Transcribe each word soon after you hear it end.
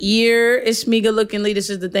It's me, Good Looking Lee. This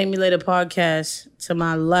is the Thank Me Later podcast. To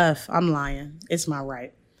my left, I'm lying. It's my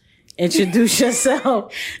right. Introduce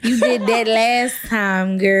yourself. You did that last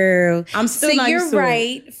time, girl. I'm still not used to you're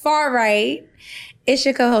right, far right. It's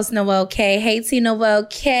your co-host, Noel K. Hey, T. Noel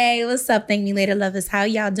K. What's up? Thank Me Later lovers. How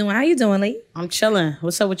y'all doing? How you doing, Lee? I'm chilling.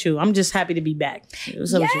 What's up with you? I'm just happy to be back.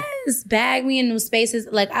 What's up with you? Yes, bag me in new spaces.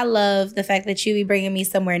 Like, I love the fact that you be bringing me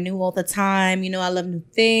somewhere new all the time. You know, I love new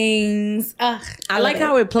things. Ugh, I like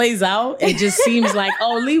how it plays out. It just seems like,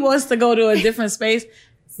 Lee wants to go to a different space.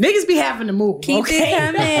 Niggas be having to move. Keep it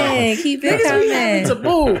coming. Keep it coming. Niggas be having to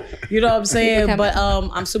move. You know what I'm saying? But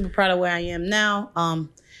I'm super proud of where I am now.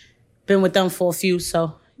 Been with them for a few,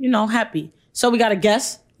 so, happy. So we got a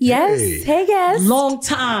guest. Yes. Hey guest. Long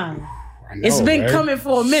time. It's been coming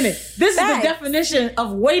for a minute. This is the definition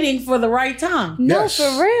of waiting for the right time. No, for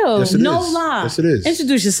real. Yes, it No is. lie. Yes, it is.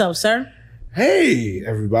 Introduce yourself, sir. Hey,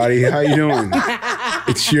 everybody. How you doing?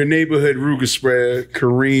 It's your neighborhood Ruger spread,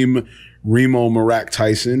 Kareem Remo Marak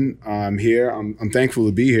Tyson. I'm here. I'm thankful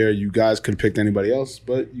to be here. You guys could have picked anybody else,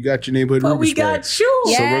 but you got your neighborhood Ruger But we spread. got you.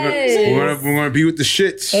 Yes. So we're gonna be with the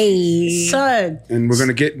shits. Hey. Son. And we're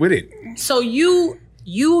gonna get with it. So you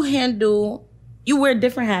wear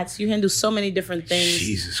different hats. You handle so many different things.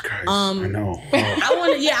 Jesus Christ. I know.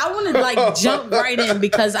 I want to like jump right in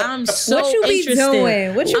because I'm so What you be interested.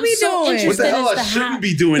 doing? What you I'm be so doing? interested What the hell as I to shouldn't how-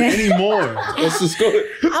 be doing anymore. Let's just go.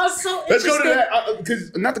 I was so Let's go to interested. that.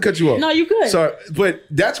 Because not to cut you off. No, you good. Sorry, but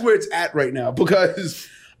that's where it's at right now because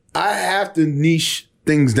I have to niche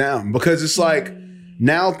things down because it's like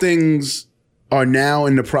now things are now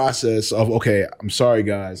in the process of, okay, I'm sorry,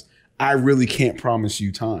 guys. I really can't promise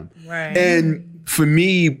you time. Right. And for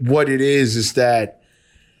me, what it is that,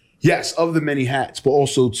 yes, of the many hats, but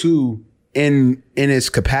also too, in its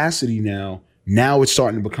capacity now it's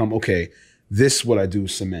starting to become, okay, this what I do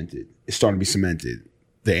is cemented. It's starting to be cemented.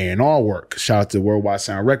 The A&R work, shout out to Worldwide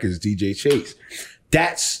Sound Records, DJ Chase.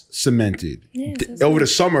 That's cemented. Yeah, Over the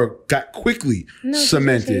summer, got quickly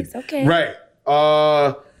cemented. DJ Chase, okay. Right.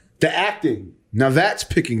 The acting. Now that's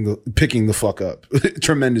picking the fuck up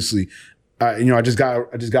tremendously. I just got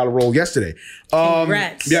a role yesterday.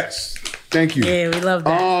 Congrats. Yes. Thank you. Yeah, we love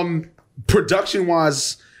that. Production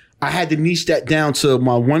wise, I had to niche that down to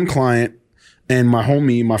my one client and my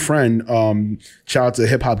homie, my friend, shout out to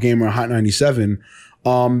Hip Hop Gamer Hot 97.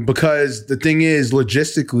 Because the thing is,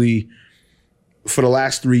 logistically, for the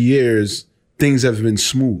last 3 years, things have been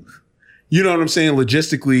smooth. You know what I'm saying?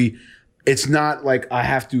 Logistically, it's not like I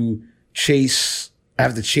have to chase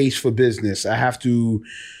for business. I have to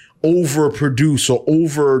overproduce or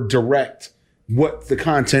over direct what the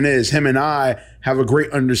content is. Him and I have a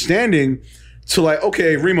great understanding to like,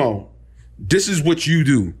 okay, Remo, this is what you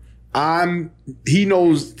do. He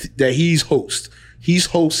knows that he's host. He's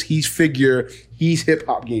host, he's figure, he's hip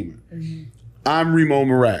hop gamer. Mm-hmm. I'm Remo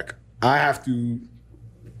Marak. I have to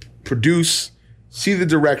produce, see the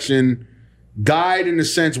direction, guide in a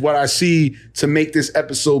sense what I see to make this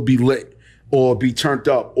episode be lit or be turned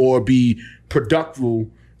up or be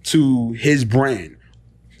productive to his brand.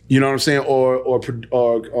 You know what I'm saying?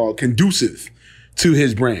 Or conducive to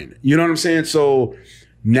his brand. You know what I'm saying? So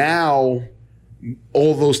now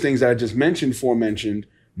all those things that I just mentioned,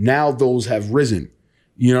 now those have risen.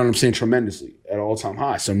 You know what I'm saying? Tremendously at all-time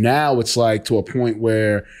high. So now it's like to a point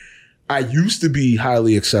where I used to be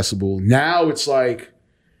highly accessible. Now it's like,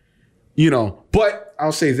 but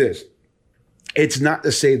I'll say this. It's not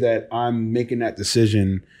to say that I'm making that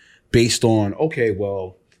decision based on, okay,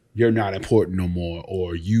 well, you're not important no more,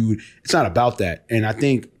 or it's not about that. And I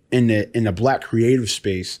think in the Black creative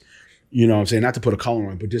space, you know what I'm saying, not to put a color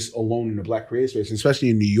on it, but just alone in the Black creative space, especially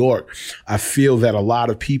in New York, I feel that a lot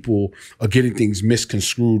of people are getting things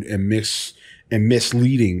misconstrued and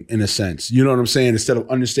misleading in a sense. You know what I'm saying? Instead of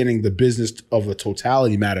understanding the business of a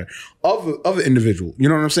totality matter of an individual. You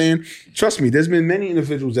know what I'm saying? Trust me, there's been many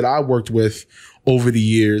individuals that I worked with over the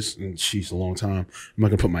years, and she's a long time. I'm not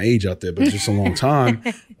gonna put my age out there, but just a long time.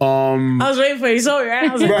 I was waiting for you. So right?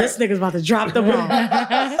 I was like, this nigga's about to drop the bomb.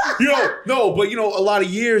 But a lot of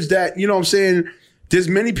years that, you know what I'm saying, there's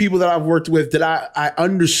many people that I've worked with that I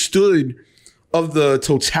understood of the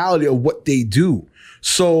totality of what they do.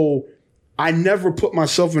 So I never put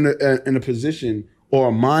myself in a position or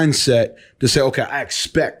a mindset to say, okay, I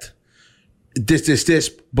expect this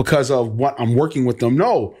because of what I'm working with them.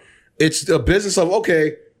 No, it's a business of,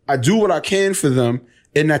 okay, I do what I can for them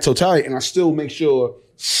in that totality, and I still make sure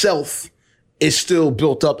self is still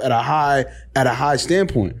built up at a high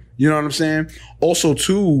standpoint. You know what I'm saying? Also,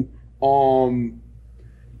 too,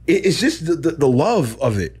 it's just the love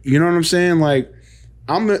of it. You know what I'm saying? Like,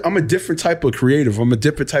 I'm a different type of creative. I'm a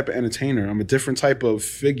different type of entertainer. I'm a different type of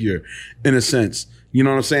figure, in a sense. You know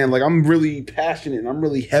what I'm saying? Like, I'm really passionate and I'm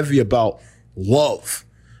really heavy about love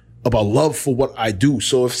for what I do.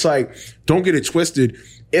 So it's like, don't get it twisted.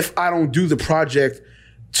 If I don't do the project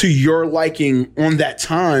to your liking on that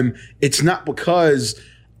time, it's not because,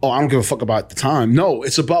 I don't give a fuck about the time. No,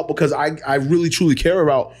 it's about because I really truly care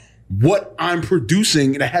about what I'm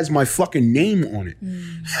producing and it has my fucking name on it.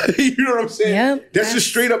 You know what I'm saying? Yep, that's just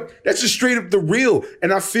straight up the real.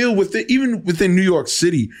 And I feel even within New York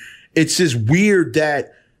City, it's just weird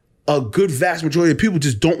that a good vast majority of people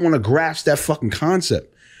just don't want to grasp that fucking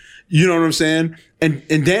concept. You know what I'm saying? And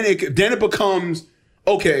then it becomes,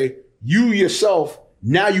 okay, you yourself,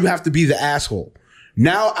 now you have to be the asshole.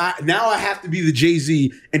 Now I have to be the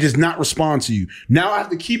Jay-Z and just not respond to you. Now I have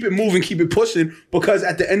to keep it moving, keep it pushing, because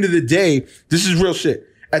at the end of the day, this is real shit.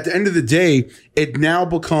 At the end of the day, it now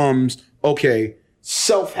becomes, okay,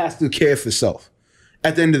 self has to care for self.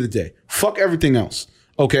 At the end of the day, fuck everything else.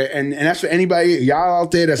 Okay, and that's for anybody, y'all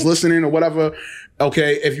out there that's listening or whatever.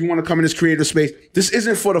 Okay, if you want to come in this creative space, this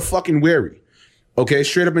isn't for the fucking weary. Okay,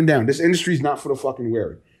 straight up and down. This industry is not for the fucking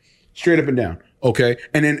weary. Straight up and down. Okay,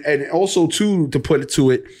 and also too, to put it to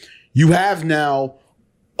it, you have now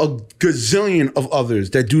a gazillion of others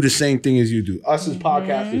that do the same thing as you do. Us as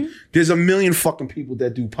podcasters, there's a million fucking people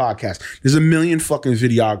that do podcasts. There's a million fucking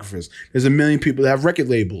videographers. There's a million people that have record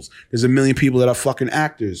labels. There's a million people that are fucking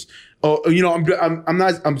actors. Oh, you know, I'm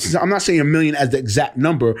not saying a million as the exact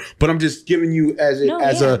number, but I'm just giving you as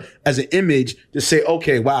an image to say,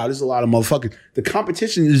 okay, wow, there's a lot of motherfuckers. The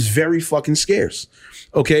competition is very fucking scarce.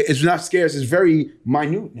 Okay, it's not scarce, it's very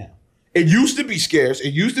minute now. It used to be scarce, it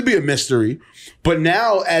used to be a mystery, but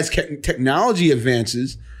now as technology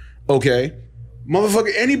advances, okay,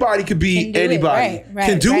 motherfucker, anybody could be anybody.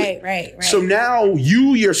 Can do it. Right. So now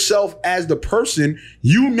you yourself as the person,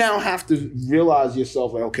 you now have to realize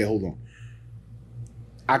yourself like, okay, hold on.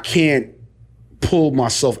 I can't pull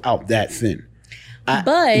myself out that thin.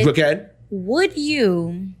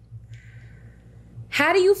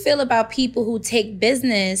 How do you feel about people who take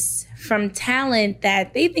business from talent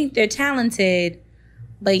that they think they're talented,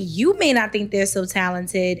 but you may not think they're so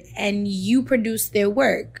talented, and you produce their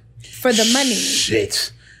work for the money?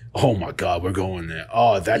 Shit. Oh my God, we're going there.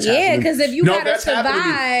 Oh, that's happening. Yeah, because if you gotta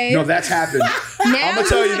survive. No, that's happened. I'm gonna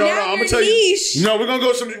tell you. I'm gonna tell you. No, we're gonna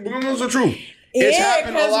go some truth. It's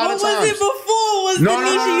happened a lot of times. What was it before? Was the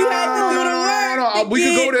niche you had to do the work? No, we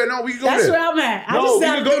could go there. No, we could go there. That's where I'm at. No,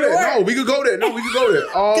 we could go there. No, we could go there.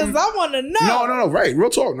 Because I want to know. No. Right. Real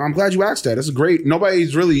talk. I'm glad you asked that. That's great.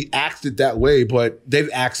 Nobody's really asked it that way, but they've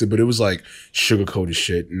asked it, but it was like sugar-coated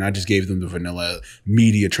shit, and I just gave them the vanilla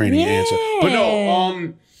media training answer. But no,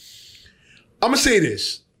 I'm going to say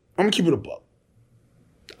this. I'm going to keep it a buck.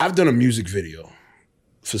 I've done a music video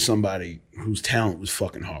for somebody whose talent was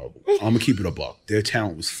fucking horrible. I'm going to keep it a buck. Their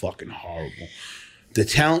talent was fucking horrible. The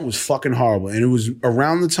talent was fucking horrible. And it was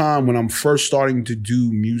around the time when I'm first starting to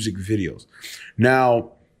do music videos.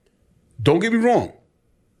 Now, don't get me wrong.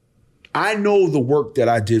 I know the work that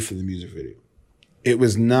I did for the music video. It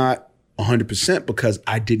was not 100% because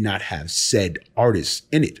I did not have said artists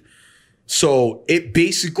in it. So it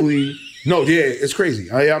basically, it's crazy.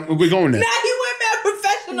 We're going there. Now you went back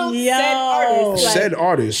professional said artist. Like, said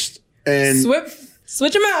artist. And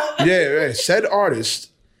switch them out. Yeah. Said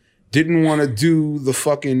artist didn't want to do the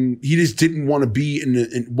fucking, he just didn't want to be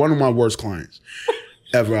in one of my worst clients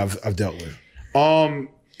ever I've dealt with.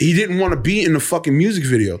 He didn't want to be in the fucking music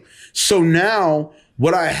video. So now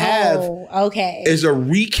what I have is a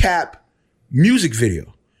recap music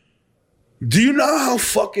video. Do you know how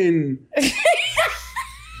fucking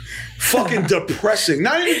depressing?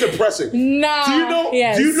 Not even depressing. No.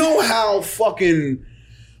 Do you know how fucking,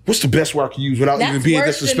 what's the best word I can use without even being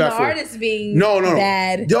disrespectful? That's worse than the artist being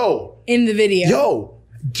bad in the video. Yo,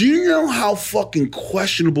 do you know how fucking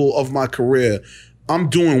questionable of my career I'm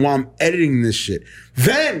doing while I'm editing this shit?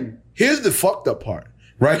 Then, here's the fucked up part,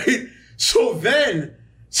 right? So then,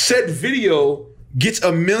 said video gets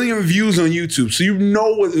 1 million views on YouTube. So you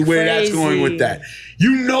know where that's going with that.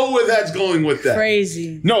 You know where that's going with that.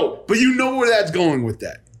 Crazy. No, but you know where that's going with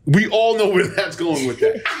that. We all know where that's going with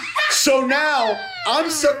that. So now I'm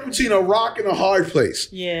stuck between a rock and a hard place.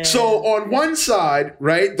 Yeah. So on one side,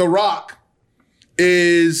 right, the rock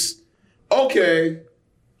is, okay,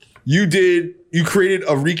 you created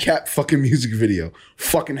a recap fucking music video.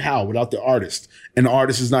 Fucking how? Without the artist. And the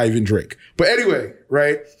artist is not even Drake. But anyway,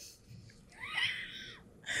 right?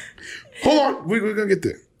 Hold on, we're gonna get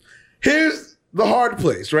there. Here's the hard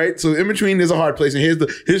place, right? So in between there's a hard place, and here's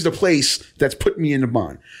the place that's put me in the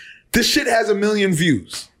bond. This shit has 1 million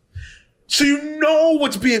views. So you know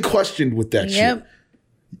what's being questioned with that shit.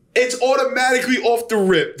 It's automatically off the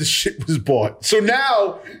rip. The shit was bought. So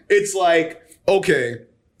now it's like, okay,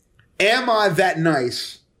 am I that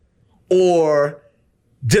nice? Or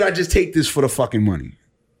did I just take this for the fucking money?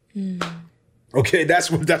 Okay, that's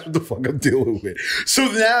what the fuck I'm dealing with. So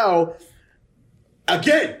now,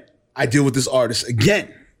 again, I deal with this artist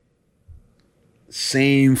again.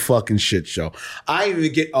 Same fucking shit show. I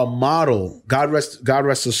even get a model. God rest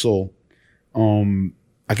her soul.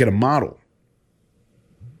 I get a model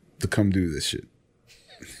to come do this shit.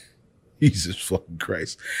 Jesus fucking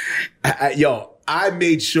Christ. I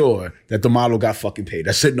made sure that the model got fucking paid.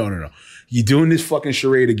 I said, no. You're doing this fucking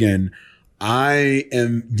charade again.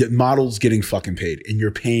 The model's getting fucking paid and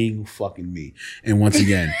you're paying fucking me. And once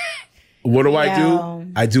again, what do?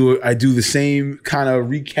 I do the same kind of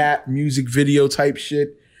recap music video type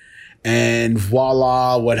shit. And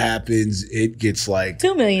voila, what happens? It gets like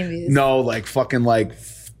 2 million views. No, like fucking like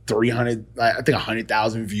 300, I think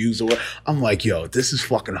 100,000 views or what. I'm like, yo, this is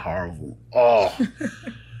fucking horrible. Oh,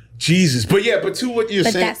 Jesus. But to what you're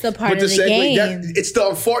saying. But that's the part of the game. It's the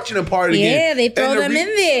unfortunate part of the game. Yeah, they throw them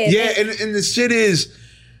in there. Yeah, and the shit is,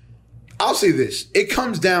 I'll say this. It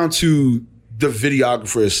comes down to the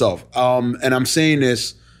videographer itself. And I'm saying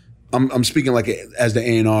this, I'm speaking like as the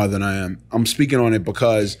A&R than I am. I'm speaking on it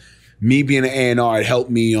because me being an A&R, it helped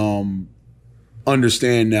me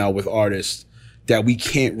understand now with artists that we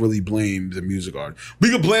can't really blame the music artist. We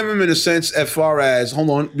could blame him in a sense as far as,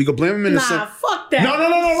 we could blame him in a sense. Nah, fuck that. No, right.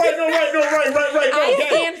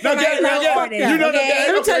 I stand for my artist.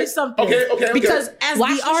 Let me tell you something. Okay. Because as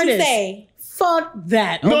the artist, fuck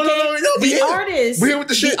that. Okay? No. The artist, we're here with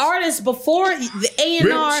the shits. The artist before the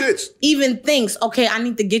A&R even thinks, okay, I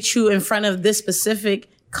need to get you in front of this specific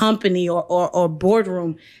company or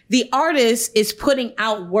boardroom. The artist is putting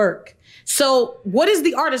out work. So what is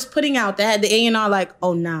the artist putting out that had the A&R like,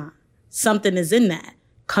 oh nah, something is in that.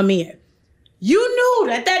 Come here. You knew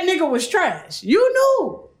that nigga was trash. You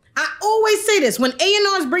knew. I always say this. When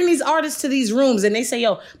A&Rs bring these artists to these rooms and they say,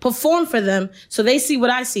 yo, perform for them so they see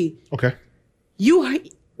what I see. Okay.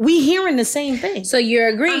 We hearing the same thing. So you're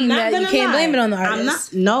agreeing that you can't blame it on the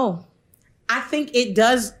artist? No. I think it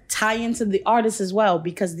does tie into the artist as well,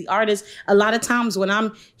 because the artist, a lot of times when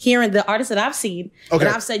I'm hearing the artists that I've seen, and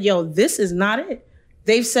I've said, yo, this is not it.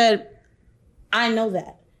 They've said, I know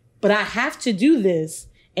that, but I have to do this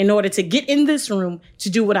in order to get in this room to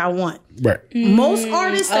do what I want. Right. Most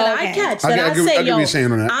artists that I catch, I say, yo,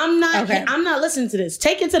 I'm not listening to this.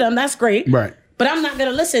 Take it to them. That's great. Right. But I'm not going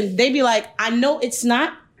to listen. They be like, I know it's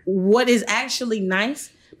not what is actually nice,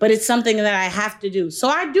 but it's something that I have to do. So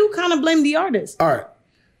I do kind of blame the artist. All right.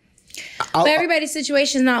 But everybody's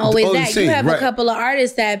situation is not always that. You have a couple of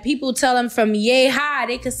artists that people tell them from yay high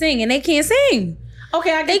they can sing and they can't sing.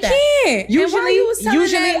 Okay, I get that. They can't. Usually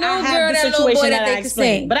I have the situation that I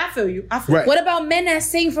explain. But I feel you. Right. What about men that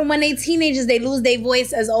sing from when they teenagers, they lose their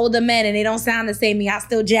voice as older men and they don't sound the same? Y'all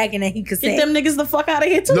still jacking and he could sing. Get them niggas the fuck out of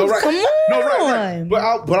here too. No, right. Come on. No,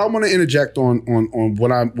 right. But I want to interject on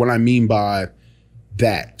what I mean by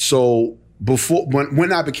that. So before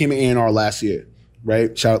when I became an A&R last year,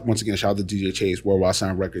 right? Shout out to DJ Chase, Worldwide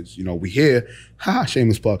Sound Records. You know, we here.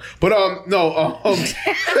 Shameless plug. But no.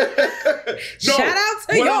 Shout out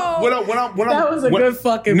to y'all. That was a good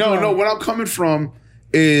fucking plug. No, what I'm coming from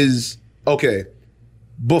is, okay,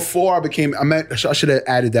 before I became, I should have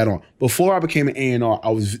added that on. Before I became an A&R, I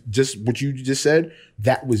was just, what you just said,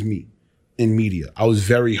 that was me in media. I was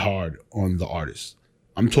very hard on the artists.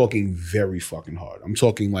 I'm talking very fucking hard. I'm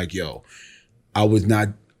talking like, I would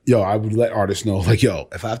let artists know, like,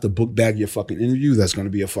 if I have to book bag your fucking interview, that's going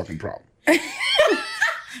to be a fucking problem.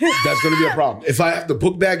 That's going to be a problem. If I have to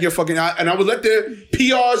book bag your fucking, and I would let the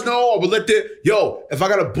PRs know, if I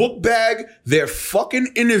got to book bag their fucking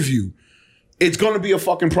interview, it's going to be a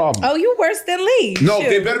fucking problem. Oh, you worse than Lee. No, shoot.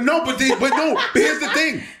 They better, but here's the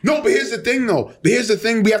thing. But here's the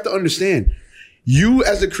thing we have to understand. You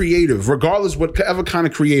as a creative, regardless whatever kind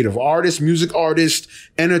of creative, artist, music artist,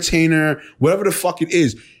 entertainer, whatever the fuck it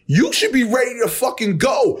is, you should be ready to fucking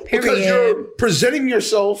go. Period. Because you're presenting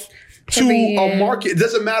yourself to a market. It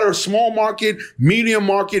doesn't matter, small market, medium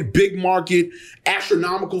market, big market,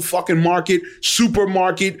 astronomical fucking market,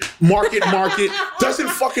 supermarket, market. Doesn't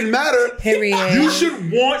fucking matter. Period. You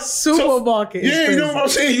should want supermarket. Yeah, you know what I'm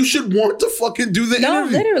saying? You should want to fucking do the interview. No,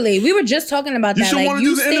 literally. We were just talking about that. Like,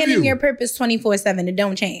 you stand interview. in your purpose 24/7. It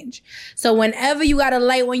don't change. So whenever you got a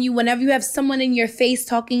light on you, whenever you have someone in your face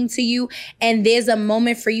talking to you, and there's a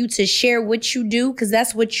moment for you to share what you do, because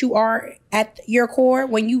that's what you are at your core,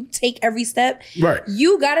 when you take every step, right,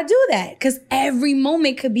 you got to do that, because every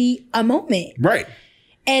moment could be a moment. Right.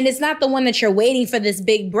 And it's not the one that you're waiting for this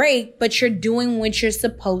big break, but you're doing what you're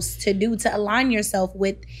supposed to do to align yourself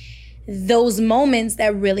with those moments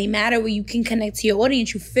that really matter, where you can connect to your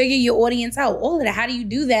audience. You figure your audience out. All of that. How do you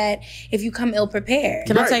do that if you come ill prepared?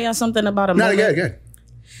 Can I tell y'all something about a moment? Good.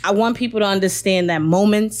 I want people to understand that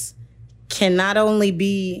moments can not only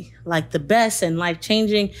be like the best and life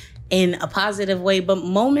changing in a positive way, but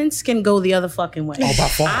moments can go the other fucking way. Oh, by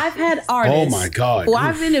far. I've had artists my God. who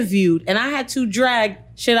I've interviewed and I had to drag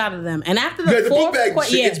shit out of them. And after the fourth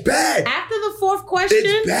question, it's bad. After the fourth question,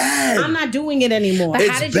 it's bad. I'm not doing it anymore. But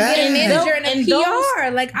how did you get a manager and a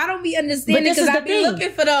PR? Like, I don't be understanding because I've been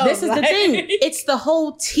looking for those. This is the thing. It's the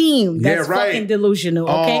whole team that's fucking delusional,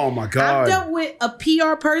 okay? Oh my God. I've dealt with a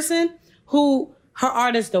PR person who her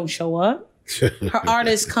artists don't show up. Her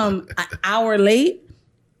artists come an hour late.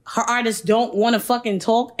 Her artists don't want to fucking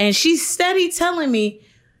talk. And she's steady telling me,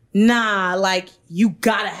 nah, like, you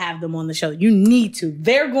gotta have them on the show. You need to.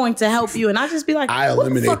 They're going to help you. And I just be like, I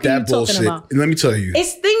eliminate that bullshit. Let me tell you.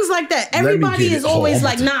 It's things like that. Everybody is always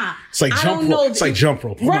like, nah. It's like jump rope. It's like jump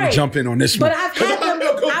rope. I'm gonna jump in on this one. But I've had them.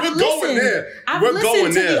 I've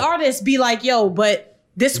listened to the artists be like, yo, but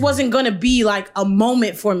this wasn't gonna be like a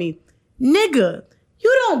moment for me. Nigga,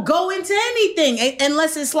 you don't go into anything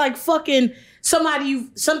unless it's like fucking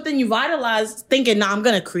something you've idolized, thinking, nah, I'm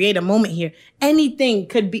gonna create a moment here. Anything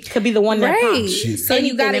could be the one that pops. So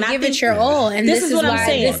you gotta give it your all. And this is what I'm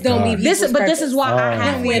saying. This is why I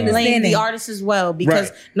halfway blame the artist as well,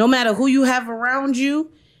 because no matter who you have around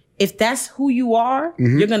you, if that's who you are,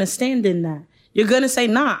 you're gonna stand in that. You're gonna say,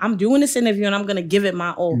 nah, I'm doing this interview and I'm gonna give it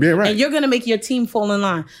my all. Yeah, right. And you're gonna make your team fall in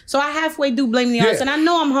line. So I halfway do blame the artist. And I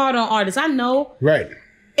know I'm hard on artists. I know. Right.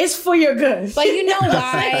 It's for your good. But you know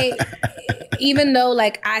why? Even though,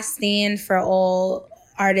 like, I stand for all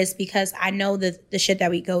artists, because I know the shit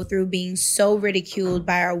that we go through, being so ridiculed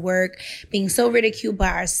by our work, being so ridiculed by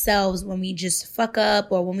ourselves when we just fuck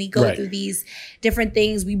up, or when we go through these different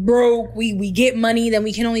things. We broke, we get money, then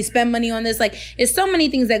we can only spend money on this. Like, it's so many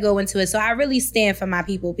things that go into it. So I really stand for my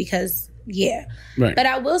people, because but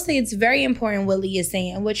I will say it's very important what Lee is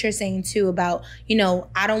saying and what you're saying too about, you know,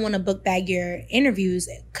 I don't want to book bag your interviews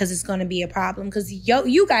because it's going to be a problem, because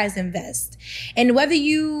you guys invest. And whether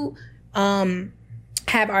you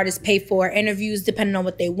have artists pay for interviews depending on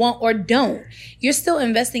what they want or don't, you're still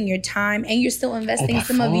investing your time, and you're still investing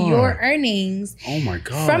some of your earnings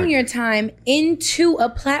from your time into a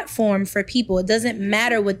platform for people. It doesn't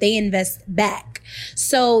matter what they invest back.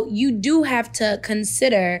 So you do have to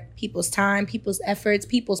consider people's time, people's efforts,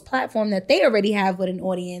 people's platform that they already have with an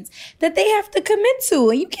audience that they have to commit to.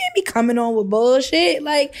 And you can't be coming on with bullshit.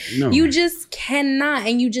 Like, you just cannot.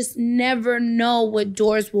 And you just never know what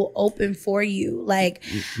doors will open for you. Like,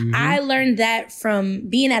 I learned that from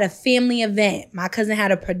being at a family event. My cousin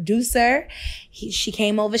had a producer. She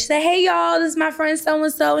came over. She said, hey, y'all, this is my friend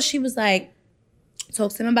so-and-so. She was like,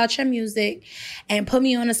 talk to him about your music and put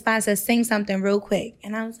me on the spot, said, sing something real quick.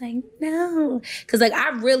 And I was like, no. Because, like,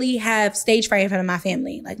 I really have stage fright in front of my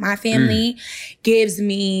family. Like, my family gives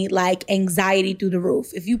me, like, anxiety through the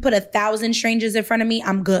roof. If you put 1,000 strangers in front of me,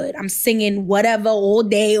 I'm good. I'm singing whatever all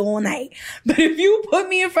day, all night. But if you put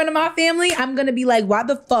me in front of my family, I'm going to be like, why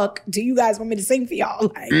the fuck do you guys want me to sing for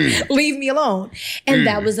y'all? Like, leave me alone. And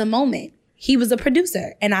that was a moment. He was a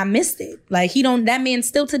producer and I missed it. Like, that man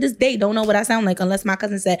still to this day don't know what I sound like, unless my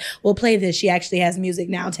cousin said, well, play this. She actually has music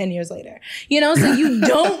now 10 years later. You know, so you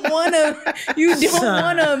don't want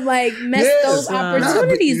to like mess those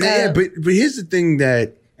opportunities up. But here's the thing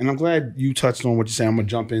that, and I'm glad you touched on what you're saying. I'm going to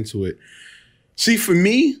jump into it. See, for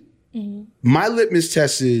me, my litmus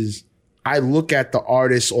test is I look at the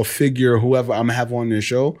artist or figure, whoever I'm going to have on their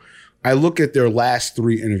show, I look at their last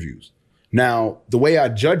 3 interviews. Now, the way I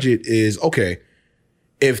judge it is, okay,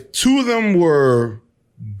 if 2 of them were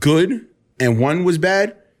good and 1 was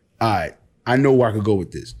bad, all right, I know where I could go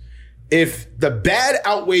with this. If the bad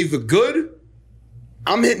outweighs the good,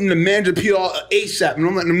 I'm hitting the manager PR ASAP, and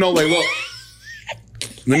I'm letting them know, like, look,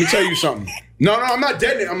 let me tell you something. No, I'm not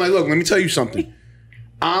dead. I'm like, look, let me tell you something.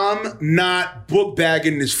 I'm not book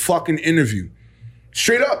bagging this fucking interview.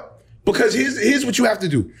 Straight up. Because here's what you have to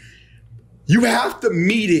do. You have to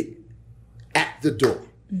meet it at the door.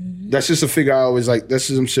 That's just a figure I always like. That's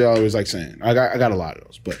just some shit I always like saying. I got a lot of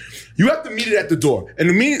those. But you have to meet it at the door. And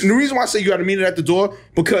the reason why I say you got to meet it at the door,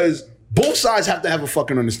 because both sides have to have a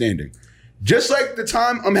fucking understanding. Just like the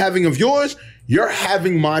time I'm having of yours, you're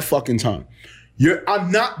having my fucking time.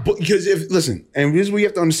 I'm not, because listen, and this is what you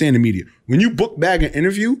have to understand in the media. When you book bag an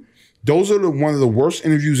interview, those are one of the worst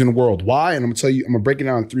interviews in the world. Why? And I'm going to break it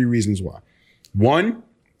down in 3 reasons why. 1,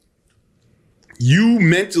 you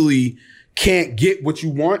mentally can't get what you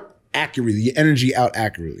want accurately, your energy out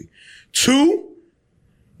accurately. 2,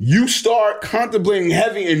 you start contemplating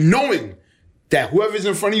heavy and knowing that whoever's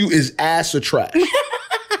in front of you is ass or trash.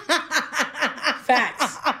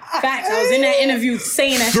 Facts. I was in that interview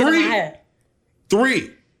saying that shit in my head.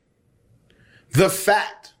 3, the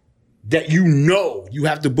fact that you know you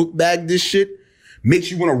have to book bag this shit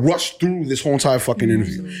makes you want to rush through this whole entire fucking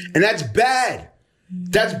interview. And that's bad.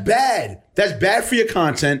 That's bad. That's bad for your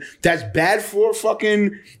content. That's bad for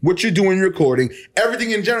fucking what you're doing, recording,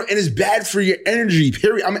 everything in general. And it's bad for your energy,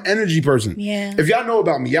 period. I'm an energy person. Yeah. If y'all know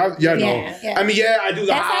about me, y'all know. Yeah. I mean, I do the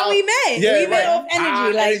That's how we met. We met off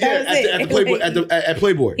energy. At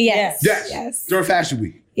Playboy. Yes. During Fashion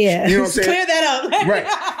Week. Yeah. You know what I'm saying? Clear that up. Right.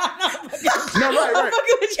 No, right.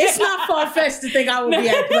 It's not far-fetched to think I would be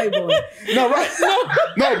at Playboy. No, right.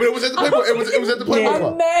 No, but it was at the Playboy. It was at the Playboy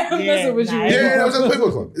Club. I'm messing with you. Yeah, it was at the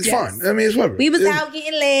Playboy Club. It's fine. I mean, it's whatever. We was out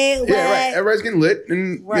getting lit. Yeah, right. Everybody's getting lit,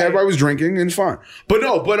 and everybody was drinking, and it's fine. But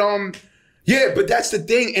that's the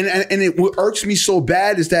thing, and what irks me so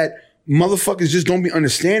bad is that motherfuckers just don't be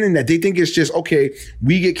understanding that. They think it's just, okay,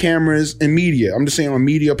 we get cameras and media. I'm just saying on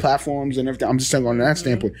media platforms and everything. I'm just saying on that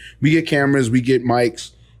standpoint. We get cameras, we get mics,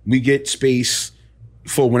 we get space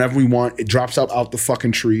for whenever we want. It drops out the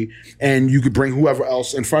fucking tree, and you could bring whoever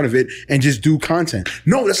else in front of it and just do content.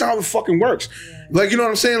 No, that's not how it fucking works. Yeah. Like, you know what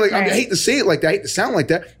I'm saying? Like, I hate to say it like that. I hate to sound like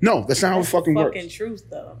that. No, that's not how it fucking works. Fucking truth,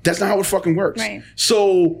 though. That's not how it fucking works. Right.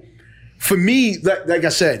 So for me, like I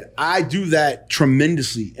said, I do that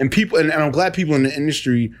tremendously, and people, and I'm glad people in the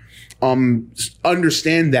industry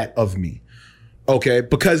understand that of me. Okay,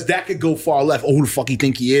 because that could go far left. Oh, who the fuck he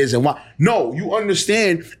think he is and why? No, you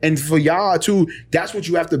understand, and for y'all too, that's what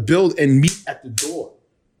you have to build and meet at the door.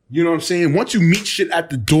 You know what I'm saying? Once you meet shit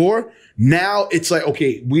at the door, now it's like,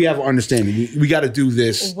 okay, we have an understanding. We got to do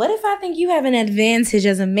this. What if I think you have an advantage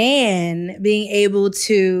as a man being able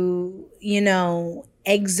to,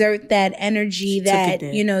 exert that energy that,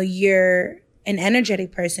 you're an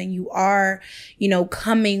energetic person. You are,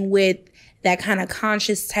 coming with that kind of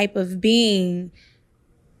conscious type of being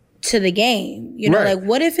to the game. Like,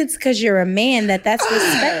 what if it's because you're a man that's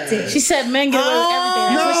respected? She said men get away with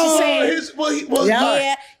everything. That's what she's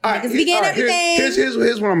saying. Niggas be getting everything. Here's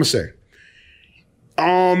what I'm going to say.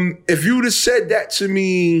 If you would have said that to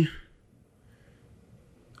me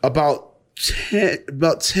about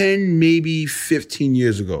 10, maybe 15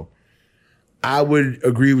 years ago, I would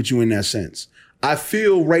agree with you in that sense. I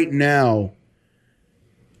feel right now,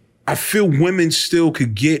 women still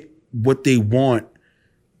could get what they want.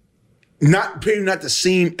 Not the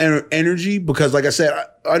same energy, because like I said,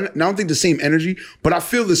 I don't think the same energy, but I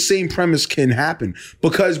feel the same premise can happen.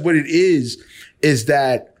 Because what it is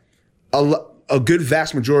that a good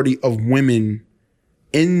vast majority of women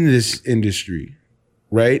in this industry,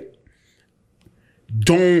 right,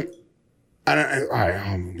 let me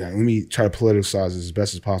try to politicize this as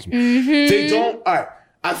best as possible. Mm-hmm. They don't, all right,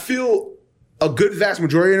 I feel a good vast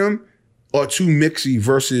majority of them are too mixy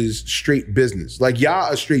versus straight business. Like,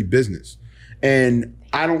 y'all are straight business. And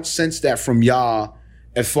I don't sense that from y'all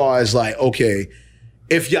as far as like, okay,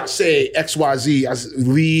 if y'all say XYZ, as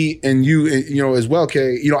Lee and you, as well,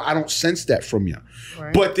 Kay, I don't sense that from y'all.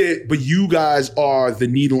 Right. But you guys are the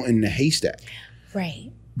needle in the haystack. Right.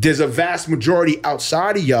 There's a vast majority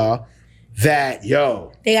outside of y'all that,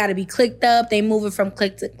 they got to be clicked up. They moving from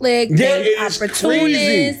click to click. Yeah, they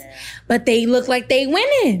opportunists, but they look like they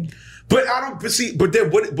winning. But I don't see. But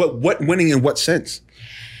then what winning in what sense?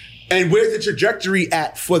 And where's the trajectory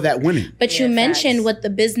at for that winning? But you mentioned what the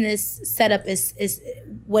business setup is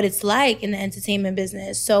what it's like in the entertainment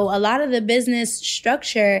business. So a lot of the business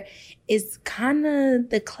structure is kind of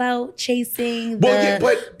the clout chasing,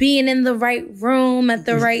 being in the right room at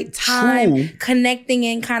the right time, connecting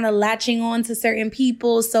and kind of latching on to certain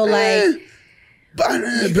people. So like.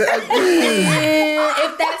 If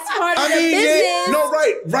that's part of the business. Yeah. No,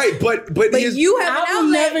 right. But you have I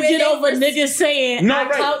will never get over niggas saying I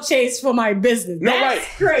clout chase for my business. No, that's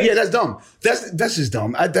crazy. Yeah, that's dumb. That's just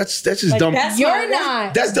dumb. That's just dumb. You're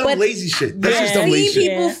not. That's dumb lazy shit. That's just dumb lazy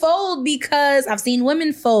shit. People fold because I've seen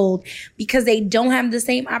women fold because they don't have the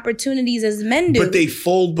same opportunities as men do. But they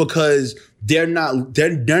fold because they're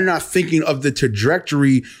not thinking of the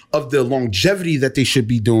trajectory of the longevity that they should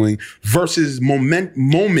be doing versus moment.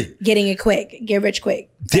 Getting it quick. Get rich quick.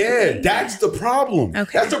 Yeah, that's the problem.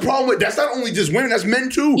 Okay. That's the problem. That's not only just women, that's men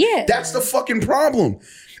too. Yeah. That's the fucking problem.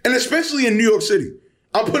 And especially in New York City.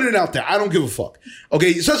 I'm putting it out there. I don't give a fuck.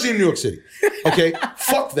 Okay, especially in New York City. Okay?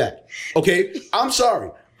 Fuck that. Okay? I'm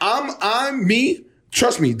sorry. I'm me.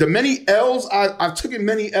 Trust me, the many L's, I've taken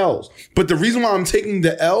many L's. But the reason why I'm taking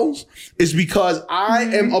the L's is because I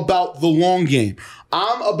am about the long game.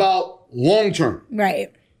 I'm about long term.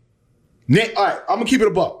 Right. All right, I'm gonna keep it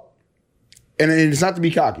a buck. And it's not to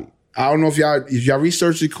be cocky. I don't know if y'all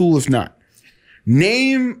researched it, cool. If not,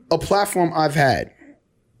 name a platform I've had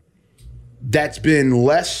that's been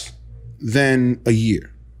less than a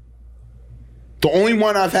year. The only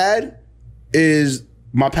one I've had is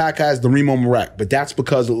my podcast, The Remo Marac, but that's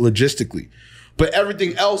because of logistically. But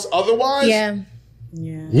everything else otherwise, long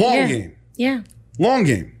game. Yeah. Long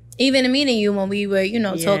game. Even in meeting you when we were,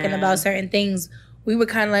 talking about certain things, we were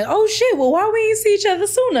kind of like, oh shit, well, why we ain't see each other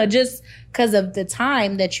sooner? Just because of the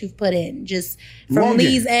time that you've put in. Just from long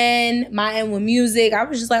Lee's end, my end with music. I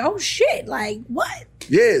was just like, oh shit, like what?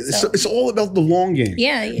 Yeah, it's all about the long game.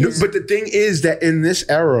 Yeah. But the thing is that in this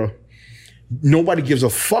era, nobody gives a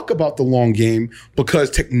fuck about the long game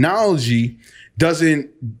because technology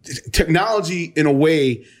in a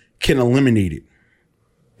way can eliminate it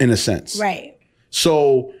in a sense. Right.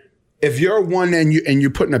 So if you're one and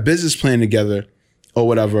you're putting a business plan together or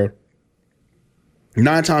whatever,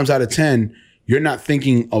 9 times out of 10, you're not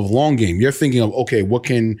thinking of long game. You're thinking of, okay, what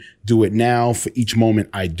can do it now for each moment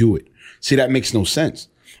I do it? See, that makes no sense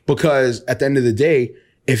because at the end of the day,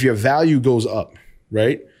 if your value goes up,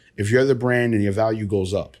 right? If you're the brand and your value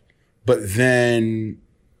goes up, but then,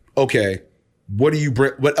 okay, what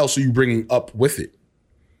else are you bringing up with it?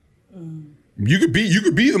 You could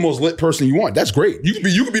be the most lit person you want. That's great. You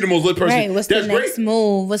could be the most lit person. Right. What's That's the next great.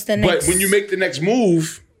 move? What's the next? But when you make the next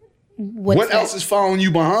move, what else is following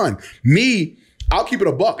you behind? Me, I'll keep it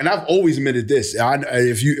a buck, and I've always admitted this.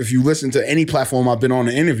 If you listen to any platform I've been on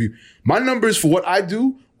an interview, my numbers for what I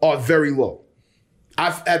do are very low.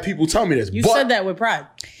 I've had people tell me this. You said that with pride.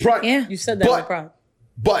 Yeah. You said that with pride.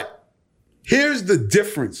 But here's the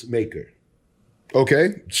difference maker.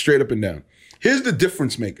 Okay? Straight up and down. Here's the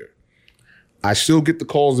difference maker. I still get the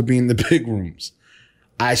calls to be in the big rooms.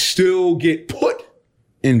 I still get put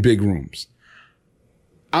in big rooms.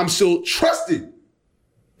 I'm still trusted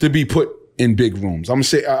to be put in big rooms. I'm gonna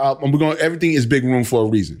say everything is big room for a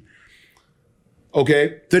reason.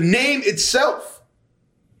 Okay? The name itself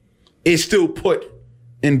is still put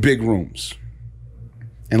in big rooms.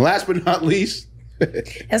 And last but not least,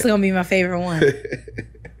 that's gonna be my favorite one.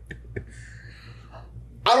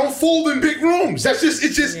 I don't fold in big rooms. It just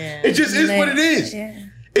is what it is. Yeah.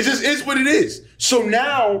 It just is what it is. So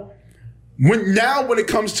now when it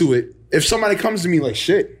comes to it, if somebody comes to me like,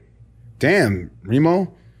 shit, damn,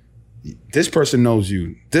 Remo, this person knows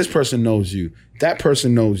you. This person knows you. That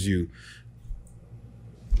person knows you.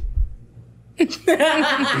 You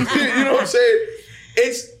know what I'm saying?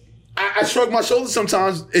 I shrug my shoulders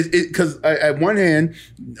sometimes because at one hand,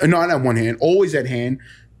 not at one hand, always at hand,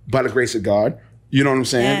 by the grace of God. You know what I'm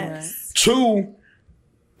saying? Yes. 2,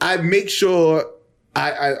 I make sure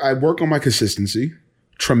I work on my consistency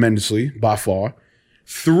tremendously, by far.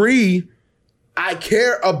 3, I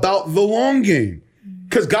care about the long game.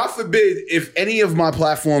 Because God forbid, if any of my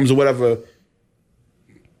platforms or whatever,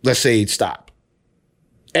 let's say, stop.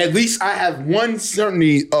 At least I have one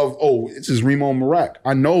certainty of, this is Remo Marac.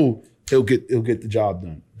 I know he'll get the job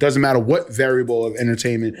done. Doesn't matter what variable of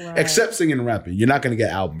entertainment, except singing and rapping. You're not going to get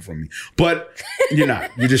an album from me. But you're not.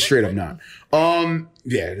 You're just straight up not. Not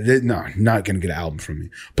going to get an album from me.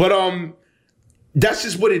 But that's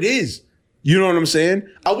just what it is. You know what I'm saying?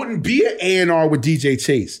 I wouldn't be an A&R with DJ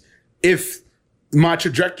Chase if my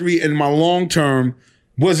trajectory and my long term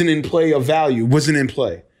wasn't in play or value, wasn't in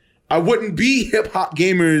play. I wouldn't be Hip Hop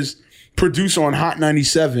Gamer's producer on Hot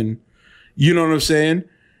 97. You know what I'm saying?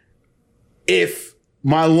 If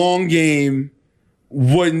my long game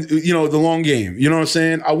wouldn't, the long game, you know what I'm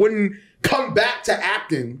saying? I wouldn't come back to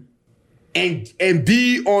acting and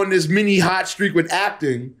be on this mini hot streak with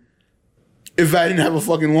acting if I didn't have a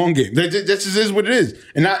fucking long game. That just is what it is.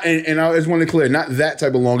 And I just want to clear, not that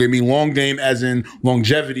type of long game. I mean long game as in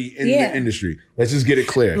longevity in the industry. Let's just get it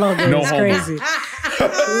clear. Long game is crazy.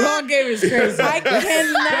 Long game is crazy. I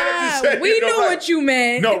cannot. We knew what you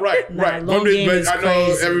meant. No, right. Long game is I know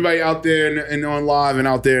crazy. everybody out there and on live and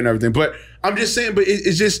out there and everything. But I'm just saying, but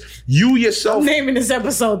it's just you yourself. I'm naming this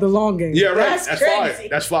episode The Long Game. Yeah, right. That's crazy. fire.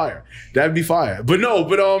 That's fire. That'd be fire. But no,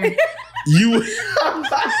 you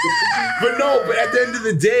but at the end of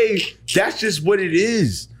the day, that's just what it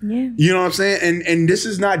is. Yeah. You know what I'm saying? And this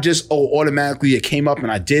is not just automatically it came up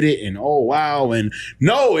and I did it and oh wow. And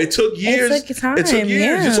no, it took years. It took time. It took years.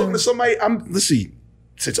 Yeah. You're talking to somebody, let's see,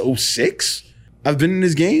 since 2006, I've been in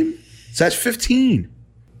this game. So that's 15.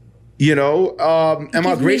 You know, am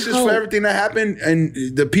I gracious for everything that happened and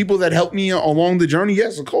the people that helped me along the journey?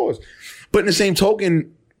 Yes, of course. But in the same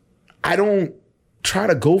token, I don't try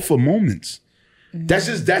to go for moments. Mm-hmm. That's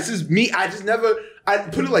just me. I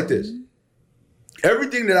put it like this.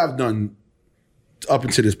 everything that I've done up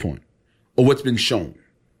until this point, or what's been shown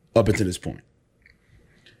up until this point,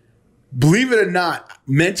 believe it or not,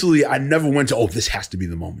 mentally, I never went to, this has to be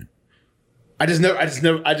the moment. I just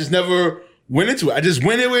never went into it. I just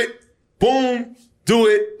went into it, boom, do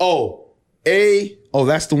it.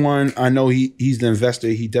 That's the one. I know he's the investor.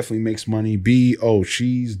 He definitely makes money. B,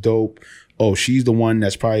 she's dope. She's the one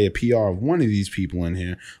that's probably a PR of one of these people in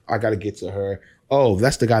here. I got to get to her.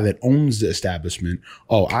 That's the guy that owns the establishment.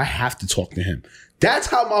 I have to talk to him. That's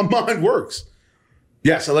how my mind works.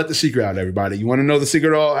 Yes, I let the secret out, everybody. You want to know the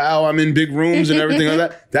secret of how I'm in big rooms and everything like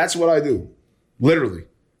that? That's what I do. Literally.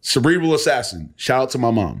 Cerebral assassin. Shout out to my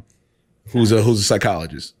mom, who's a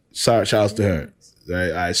psychologist. Shout out to her.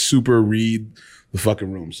 I super read the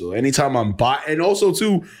fucking room. So anytime I'm and also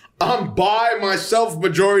too, I'm by myself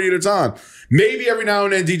majority of the time. Maybe every now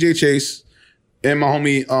and then DJ Chase and my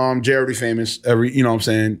homie Jared Famous. You know what I'm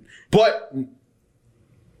saying? But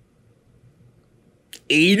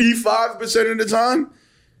 85% of the time,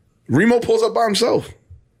 Remo pulls up by himself.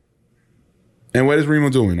 And what is Remo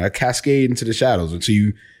doing? I cascade into the shadows until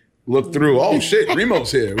you look through. Oh shit,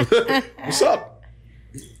 Remo's here. What's up?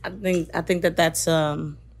 I think that's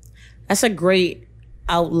a great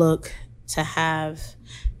outlook to have,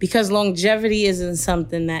 because longevity isn't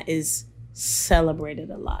something that is celebrated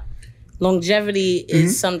a lot. Longevity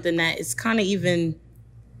is something that is kind of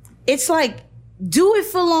it's like, do it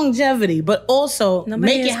for longevity, but also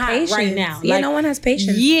make it hot right now. Yeah, no one has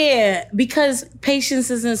patience. Yeah, because patience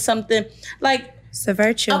isn't something like... It's a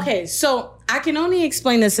virtue. Okay, so I can only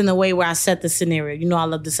explain this in the way where I set the scenario. You know I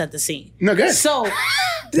love to set the scene. No, good. So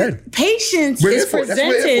patience is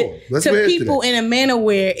presented to people in a manner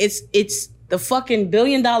where it's the fucking $1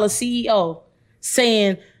 billion CEO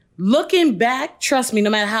saying, looking back, trust me, no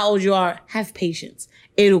matter how old you are, have patience.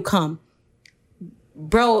 It'll come.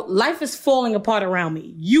 Bro, life is falling apart around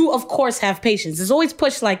me. You, of course, have patience. It's always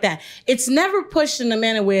pushed like that. It's never pushed in a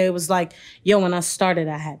manner where it was like, yo, when I started,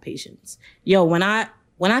 I had patience. Yo, when I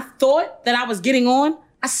thought that I was getting on,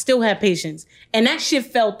 I still had patience. And that shit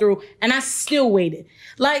fell through, and I still waited.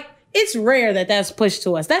 Like, it's rare that that's pushed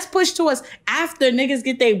to us. That's pushed to us after niggas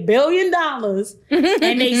get their $1 billion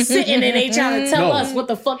and they sitting and they trying to tell us what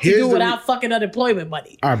the fuck to do with our fucking unemployment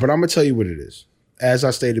money. All right, but I'm going to tell you what it is. As I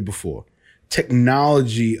stated before,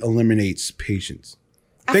 technology eliminates patience.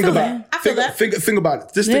 Think about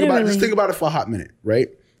it. Just think about it for a hot minute, right?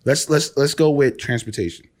 Let's go with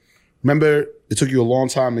transportation. Remember, it took you a long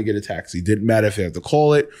time to get a taxi. Didn't matter if you have to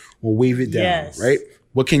call it or wave it down, right?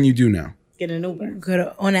 What can you do now? Get an Uber.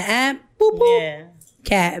 Go on an app, boop, boop. Yeah.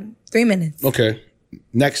 Cab, 3 minutes. Okay.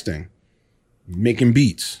 Next thing, making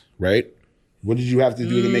beats, right? What did you have to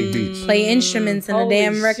do to make beats? Play instruments in a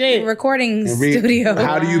damn recording studio.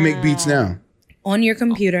 How do you make beats now? On your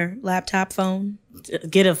computer, laptop, phone.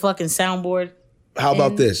 Get a fucking soundboard. How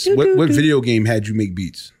about this? What video game had you make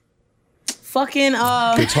beats? Fucking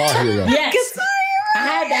Guitar Hero. Yes. Guitar Hero. I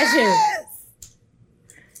had that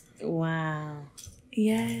shit. Wow.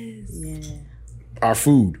 Yes. Yeah. Our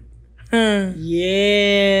food.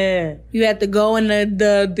 Yeah. You had to go in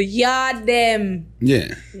the yard them.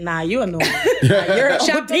 Yeah. Nah, you annoying. You're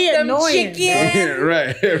chop them chicken. Yeah,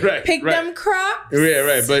 right. Pick them crops. Yeah,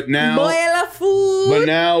 right. But now boil a food. But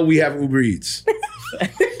now we have Uber Eats.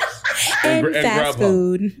 and fast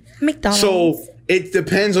food. McDonald's. So it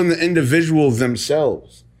depends on the individual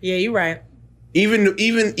themselves. Yeah, you're right.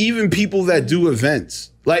 Even people that do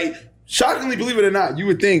events. Like, shockingly, believe it or not, you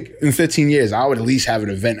would think in 15 years I would at least have an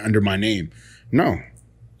event under my name. No,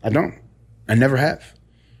 I don't. I never have.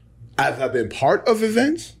 Have I been part of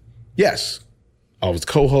events? Yes. I was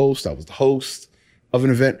co-host. I was the host of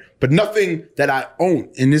an event, but nothing that I own.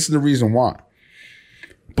 And this is the reason why.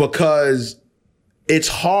 Because it's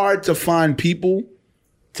hard to find people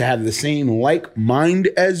to have the same like mind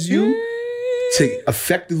as you to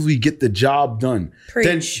effectively get the job done.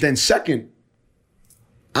 Then second,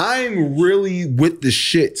 I'm really with the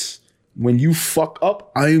shits. When you fuck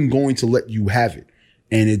up, I am going to let you have it.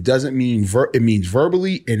 And it doesn't mean, it means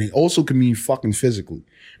verbally, and it also can mean fucking physically.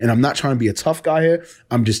 And I'm not trying to be a tough guy here.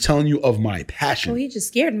 I'm just telling you of my passion. Oh, he just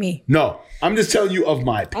scared me. No, I'm just telling you of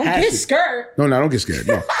my passion. Don't get scared. No, don't get scared.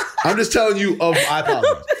 No, I'm just telling you I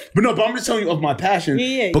apologize. But I'm just telling you of my passion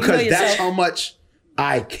because that's how much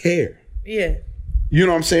I care. Yeah. You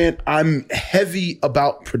know what I'm saying? I'm heavy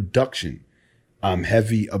about production. I'm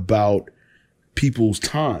heavy about people's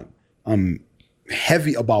time. I'm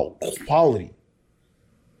heavy about quality.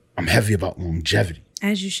 I'm heavy about longevity.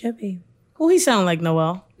 As you should be. Who he sound like,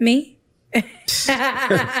 Noel? Me? I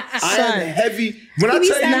am heavy. When I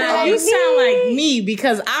tell you, you sound like me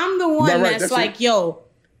because I'm the one that's like, yo,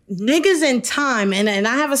 niggas in time, and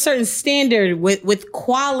I have a certain standard with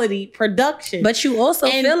quality production. But you also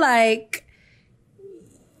feel like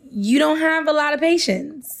you don't have a lot of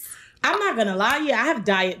patience. I'm not gonna lie, I have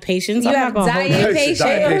diet patience. You have diet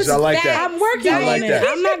patience. I like that. I'm working on it.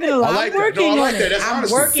 I'm not gonna lie. I'm working on it. I'm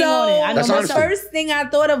working on it. I know the first thing I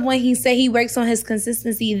thought of when he said he works on his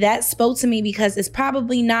consistency, that spoke to me because it's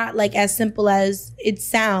probably not like as simple as it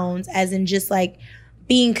sounds, as in just like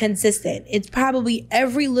being consistent. It's probably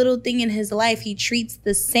every little thing in his life he treats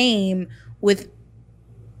the same with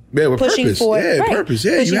pushing purpose. For purpose.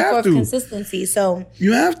 Yeah, pushing you have to consistency. So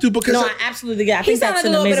you have to because I absolutely get. I think that's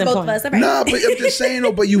an amazing point. Nah, but I'm just saying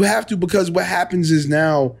though. But you have to because what happens is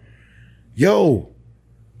now,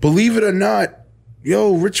 believe it or not,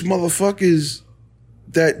 rich motherfuckers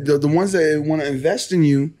that the ones that want to invest in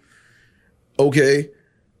you, okay,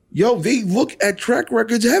 they look at track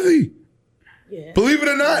records heavy. Yeah. Believe it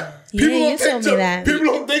or not, people don't think so. People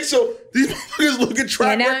don't think so. These motherfuckers look at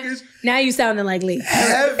track records. Now you sounding like Lee.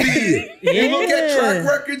 Heavy. You look at track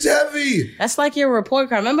records heavy. That's like your report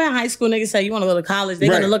card. Remember in high school, niggas say you want to go to college. They're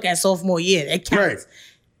going to look at sophomore year. It counts.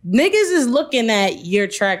 Right. Niggas is looking at your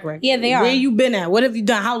track record. Yeah, they are. Where you been at? What have you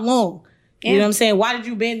done? How long? Yeah. You know what I'm saying? Why did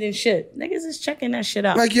you abandon shit? Niggas is checking that shit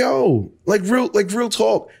out. Like real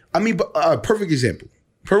talk. I mean, perfect example.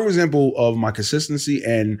 Perfect example of my consistency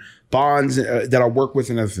and bonds that I work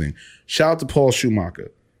with and everything. Shout out to Paul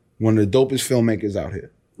Schumacher, one of the dopest filmmakers out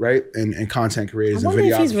here, right? And content creators and videographers. I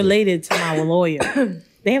wonder if he's related to my lawyer.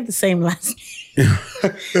 They have the same last name.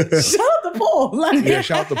 Shout out to Paul. Yeah,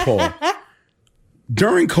 shout out to Paul.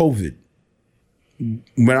 During COVID,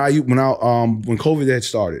 when COVID had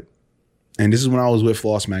started, and this is when I was with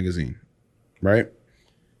Floss Magazine, right?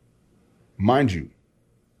 Mind you,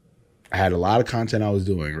 I had a lot of content I was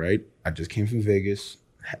doing, right? I just came from Vegas,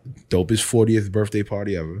 dopest 40th birthday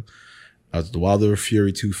party ever. I was at the Wilder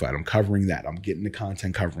Fury 2 fight. I'm covering that. I'm getting the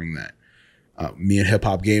content covering that. Me and Hip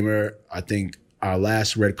Hop Gamer, I think our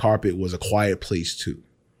last red carpet was A Quiet Place 2.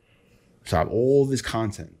 So I have all this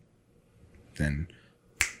content. Then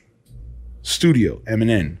Studio,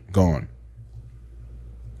 Eminem, gone.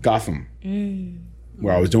 Gotham,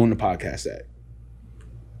 where I was doing the podcast at.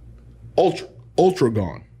 Ultra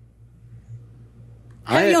gone.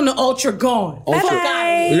 I ain't on the Ultra gone.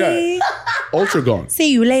 Yeah. Ultra gone.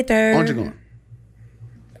 See you later. Ultra gone.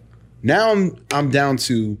 Now I'm down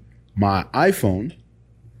to my iPhone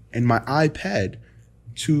and my iPad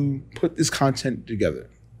to put this content together.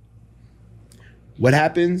 What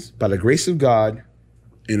happens? By the grace of God,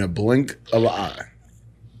 in a blink of an eye,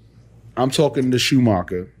 I'm talking to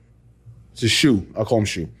Schumacher. It's a Shoe. I'll call him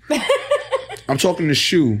Shoe. I'm talking to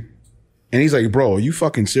Shoe, and he's like, bro, are you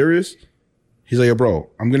fucking serious? He's like, bro,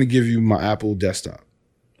 I'm going to give you my Apple desktop.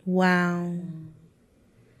 Wow.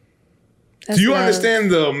 Do you understand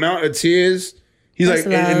the amount of tears? He's like,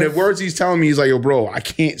 and the words he's telling me, he's like, bro, I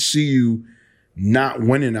can't see you not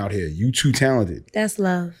winning out here. You too talented. That's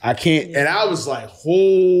love. I can't. Yeah. And I was like,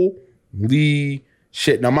 holy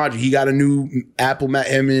shit. Now, mind you, he got a new Apple Mac.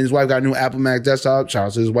 Him and his wife got a new Apple Mac desktop. Shout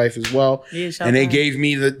out to his wife as well. Yeah, and they gave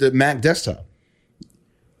me the Mac desktop.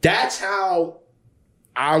 That's how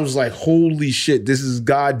I was like, holy shit, this is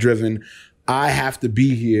God driven. I have to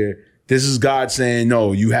be here. This is God saying,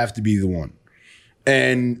 no, you have to be the one.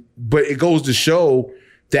 But it goes to show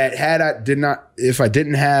that if I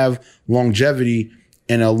didn't have longevity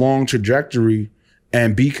and a long trajectory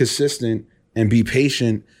and be consistent and be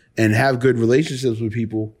patient and have good relationships with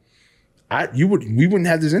people, we wouldn't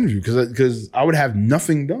have this interview because I would have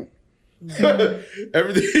nothing done.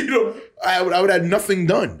 Everything, I would have nothing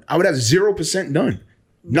done. I would have 0% done.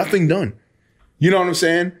 Nothing done. You know what I'm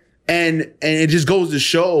saying? And it just goes to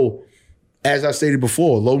show, as I stated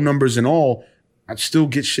before, low numbers and all, I'd still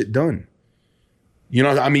get shit done. You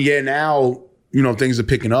know, I mean, yeah, now, you know, things are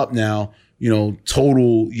picking up now. You know,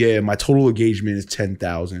 my total engagement is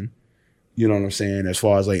 10,000. You know what I'm saying? As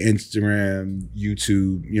far as like Instagram,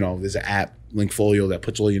 YouTube, you know, there's an app, Linkfolio, that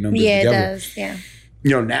puts all your numbers together. Yeah, it does, yeah.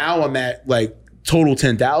 You know, now I'm at like total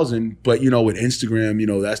 10,000, but you know, with Instagram, you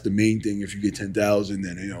know, that's the main thing. If you get 10,000,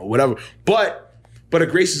 then, you know, whatever. But the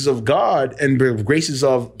graces of God and the graces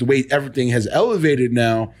of the way everything has elevated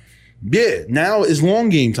now, yeah, now it's long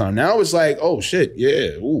game time. Now it's like, oh shit,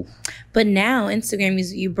 yeah, ooh. But now Instagram,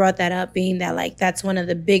 you brought that up, being that like that's one of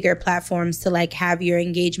the bigger platforms to like have your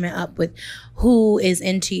engagement up with who is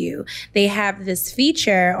into you. They have this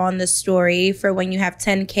feature on the story for when you have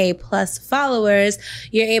 10K plus followers,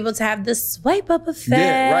 you're able to have the swipe up effect.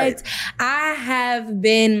 Yeah, right. I have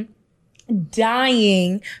been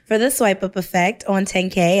dying for the swipe up effect on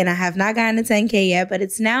 10K, and I have not gotten to 10K yet, but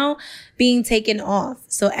it's now being taken off.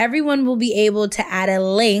 So everyone will be able to add a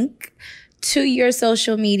link to your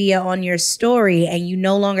social media on your story, and you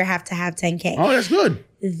no longer have to have 10K. Oh, that's good.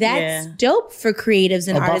 That's dope for creatives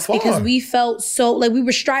and artists because we felt so like we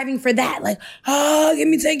were striving for that. Like, give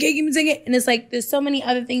me 10K, give me 10K. And it's like, there's so many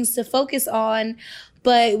other things to focus on,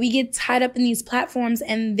 but we get tied up in these platforms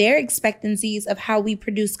and their expectancies of how we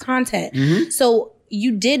produce content. Mm-hmm. So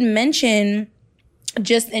you did mention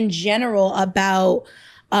just in general about,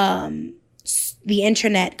 the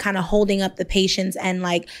internet kind of holding up the patience and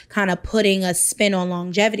like kind of putting a spin on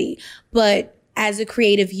longevity. But as a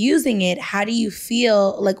creative using it, how do you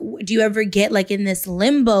feel? Like, do you ever get like in this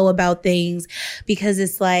limbo about things? Because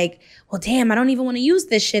it's like, well, damn, I don't even want to use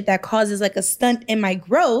this shit that causes like a stunt in my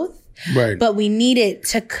growth. Right. But we need it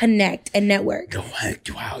to connect and network.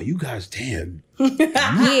 Wow, you guys, damn.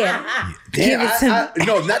 Yeah. Damn,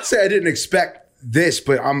 no, not to say I didn't expect this,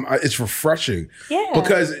 but it's refreshing. Yeah.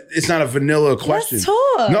 Because it's not a vanilla question. Let's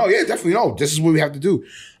talk. No, yeah, definitely. No, this is what we have to do.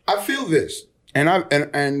 I feel this.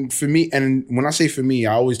 And for me, and when I say for me,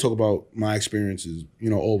 I always talk about my experiences,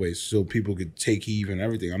 always, so people could take heed and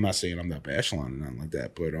everything. I'm not saying I'm that echelon or nothing like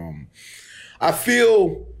that, but I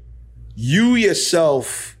feel you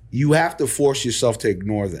yourself, you have to force yourself to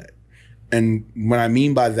ignore that. And what I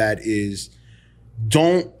mean by that is,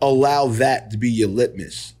 don't allow that to be your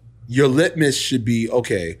litmus. Your litmus should be,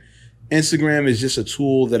 okay, Instagram is just a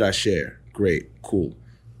tool that I share. Great, cool.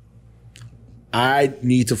 I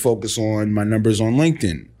need to focus on my numbers on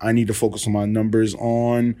LinkedIn. I need to focus on my numbers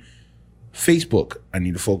on Facebook. I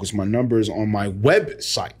need to focus my numbers on my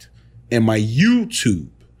website and my YouTube.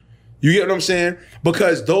 You get what I'm saying?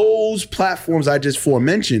 Because those platforms I just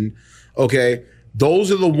aforementioned, okay, those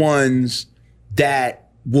are the ones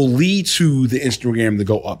that will lead to the Instagram to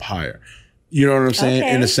go up higher. You know what I'm saying?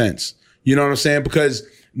 Okay. In a sense. You know what I'm saying? Because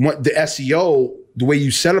the SEO, the way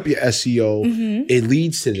you set up your SEO, it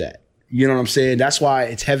leads to that. You know what I'm saying? That's why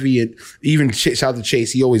it's heavy. And even shout out to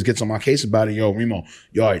Chase, he always gets on my case about it. Yo, Remo,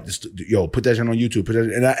 put that shit on YouTube.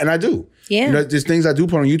 And I do. Yeah. There's things I do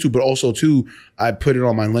put on YouTube, but also too, I put it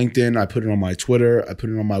on my LinkedIn, I put it on my Twitter, I put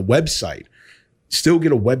it on my website. Still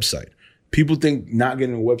get a website. People think not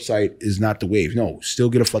getting a website is not the wave. No, still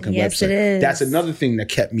get a fucking website. It is. That's another thing that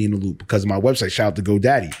kept me in the loop because of my website. Shout out to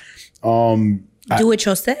GoDaddy. Do it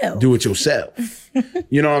yourself. Do it yourself.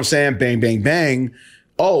 You know what I'm saying? Bang, bang, bang.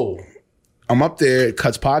 Oh, I'm up there.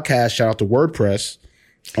 Cuts Podcast. Shout out to WordPress.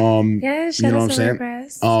 Shout out to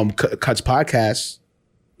WordPress. Cuts Podcast,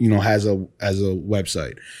 has a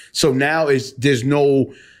website. So now there's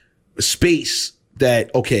no space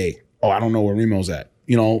that, okay, I don't know where Remo's at.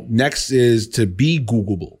 Next is to be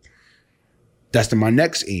Googleable. That's my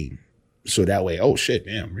next aim. So that way, oh shit,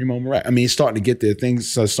 damn, Remo Moret. I mean, it's starting to get there.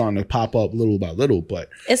 Things are starting to pop up little by little, but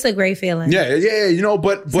it's a great feeling. Yeah,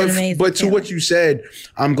 but to what you said,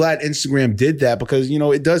 I'm glad Instagram did that because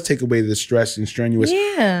it does take away the stress and strenuous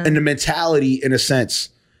and the mentality in a sense.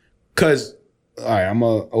 Because all right, I'm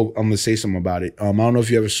gonna say something about it. I don't know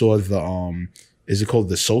if you ever saw the is it called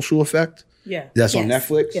The Social Effect? Yeah. That's on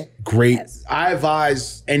Netflix. Yeah. Great. Yes. I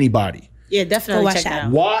advise anybody. Yeah, definitely watch check that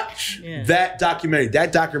out. Watch that documentary.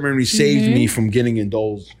 That documentary saved me from getting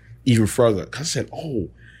indulged even further. Because I said, oh,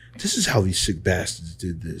 this is how these sick bastards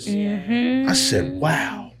did this. I said,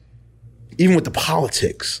 wow. Even with the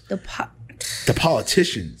politics. The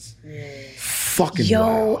politicians. Fucking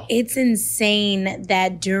wow. It's insane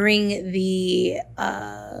that during the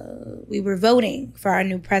we were voting for our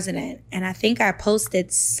new president, and I think I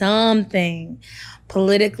posted something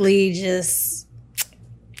politically just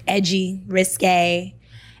edgy, risque,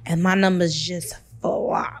 and my numbers just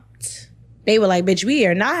flopped. They were like, bitch, we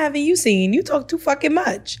are not having you seen. You talk too fucking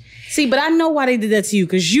much. See, but I know why they did that to you,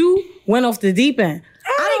 because you went off the deep end.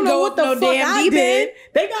 I don't know what the fuck I did.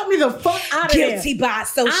 They got me the fuck out of there. Guilty by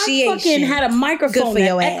association. I fucking had a microphone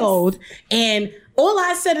that echoed, and all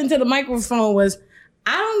I said into the microphone was,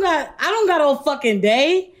 I don't got all fucking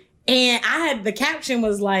day. And the caption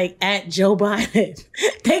was like, at Joe Biden.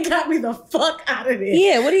 They got me the fuck out of there.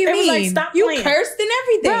 Yeah, what do you mean? Was like, stop you playing. Cursed and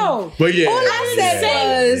everything. Bro, but yeah, all I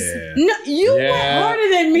said was, no, you went harder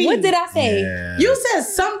than me. What did I say? Yeah. You said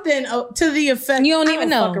something to the effect. You don't even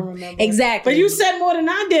know. Fucking remember. Exactly. But you said more than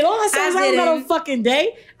I did. All I said was, I don't got no fucking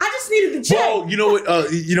day. I just needed to check. Well,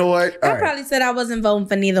 you know what? I probably said I wasn't voting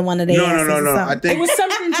for neither one of their asses. No. I think it was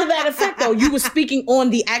something to that effect, though. You were speaking on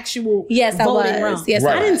the actual voting round. Yes,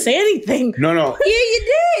 right. I didn't say anything. No. Yeah,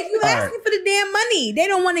 you did. You were asking for the damn money. They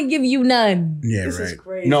don't want to give you none. Yeah, this is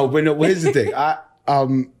crazy. No, but here's the thing.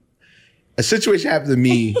 A situation happened to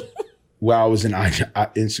me where I was in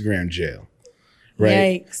Instagram jail.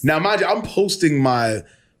 Right? Yikes. Now, mind you, I'm posting my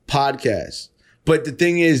podcast. But the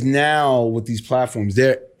thing is now with these platforms,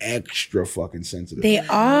 they're extra fucking sensitive. They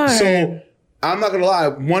are. So I'm not going to lie.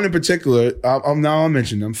 One in particular, I'll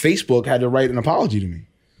mention them. Facebook had to write an apology to me.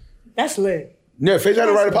 That's lit. Yeah, Facebook had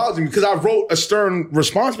to write an apology to me because I wrote a stern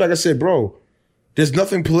response back. I said, bro, there's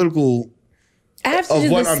nothing political. I have to do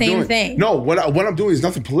the same thing. No, what I'm doing is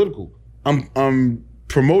nothing political. I'm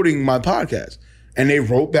promoting my podcast. And they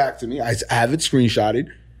wrote back to me. I have it screenshotted.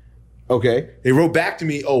 Okay. They wrote back to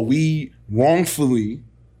me, oh, we wrongfully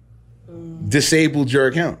disabled your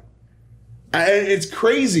account. And it's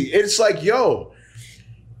crazy. It's like, yo,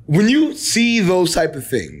 when you see those type of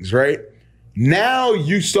things, right? Now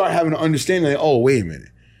you start having an understanding like, oh, wait a minute.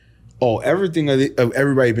 Oh, everything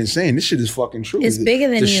everybody been saying, this shit is fucking true. It's bigger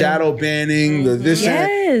than the you. shadow banning, the this and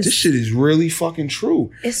that. This shit is really fucking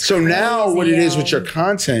true. It's so crazy, now what it is with your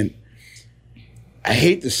content, I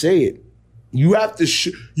hate to say it, you have to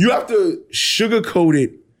sugarcoat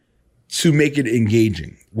it to make it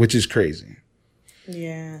engaging, which is crazy.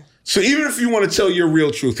 Yeah. So even if you want to tell your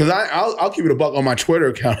real truth, because I'll keep it a buck on my Twitter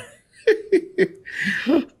account.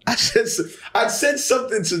 I said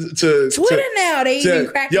something to Twitter now. They even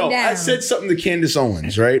cracking down. I said something to Candace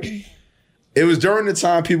Owens, right? It was during the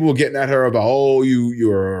time people were getting at her about, oh,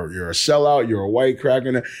 you're a sellout, you're a white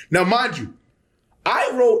cracker. Now, mind you,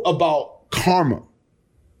 I wrote about karma.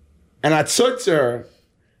 And I took to her,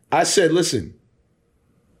 I said, listen,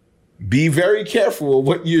 be very careful of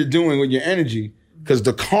what you're doing with your energy, because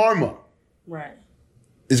the karma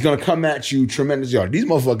is going to come at you tremendously. These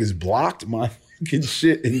motherfuckers blocked my fucking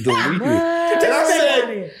shit and deleted it. And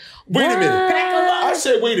I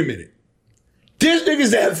said, wait a minute. There's niggas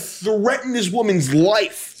that have threatened this woman's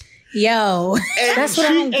life. Yo, and that's what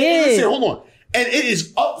I don't get. And listen, hold on. And it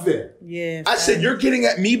is up there. Yeah. I said, you're getting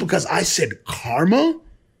at me because I said karma?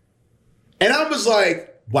 And I was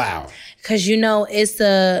like, wow. Because, it's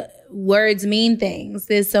the words mean things.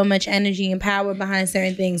 There's so much energy and power behind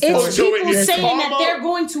certain things. It's people saying that they're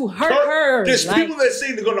going to hurt her. There's people that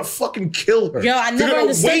say they're going to fucking kill her. Yo, I never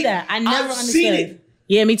understood that. I never understood. Seen it.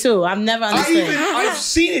 Yeah, me too. I've never understood. I've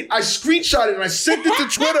seen it. I screenshot it and I sent it to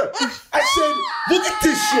Twitter. I said, look at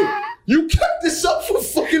this shit. You kept this up for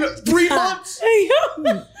fucking 3 months.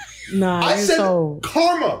 Nah, I said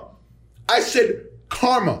karma. I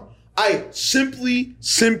simply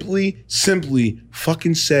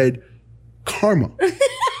fucking said karma.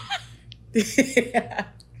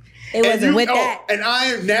 It wasn't with that. And I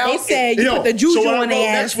am now. They said you put the juju on their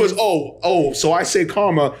ass. Next was, so I say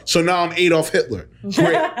karma, so now I'm Adolf Hitler.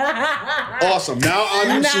 Great. Awesome. Now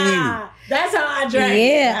I'm Mussolini. That's how I drank.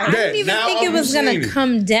 Yeah. I didn't even think it was going to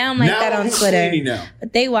come down like that on Twitter. Now.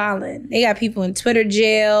 But they wildin'. They got people in Twitter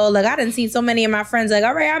jail. Like, I done seen so many of my friends like,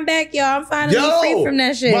 all right, I'm back, y'all. I'm finally free from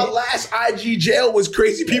that shit. My last IG jail was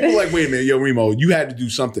crazy. People like, wait a minute, yo, Remo, you had to do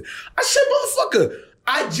something. I said, motherfucker,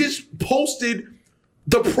 I just posted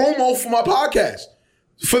the promo for my podcast.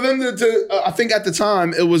 For them to I think at the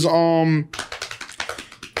time, it was it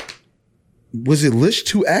Lish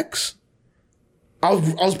 2X? I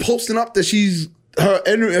was posting up that her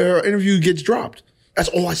interview gets dropped. That's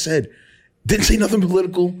all I said. Didn't say nothing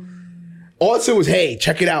political. All I said was, hey,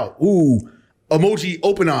 check it out. Ooh, emoji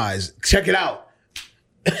open eyes. Check it out.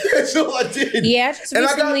 That's all I did. Yeah,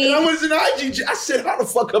 I was in IG. I said, how the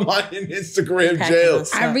fuck am I in Instagram jail?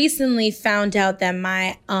 I recently found out that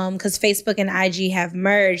my because Facebook and IG have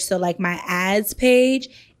merged, so like my ads page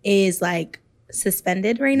is like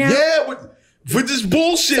suspended right now. Yeah, with this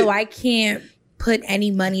bullshit. So I can't put any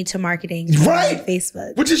money to marketing on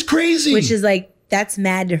Facebook, which is crazy. Which is like, that's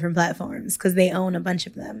mad different platforms because they own a bunch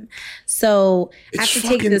of them. So I have to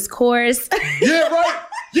take this course. Yeah, right.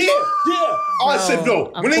 Yeah. I said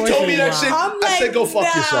no. When they told me that shit, I said go fuck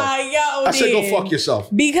yourself. I said go fuck yourself.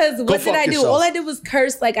 Because what did I do? All I did was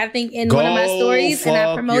curse, like I think in one of my stories, and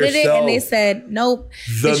I promoted it, and they said nope.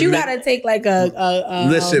 But you gotta take like a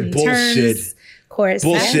bullshit course.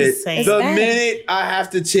 Bullshit. The minute I have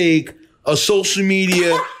to take a social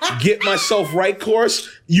media get myself right course,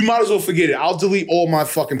 you might as well forget it. I'll delete all my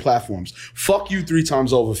fucking platforms. Fuck you 3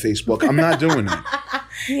 times over, Facebook. I'm not doing that.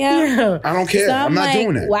 Yeah. I don't care. So I'm not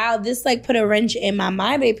doing that. Wow, this like put a wrench in my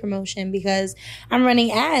MyBay promotion because I'm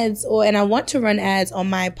running ads and I want to run ads on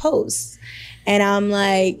my posts. And I'm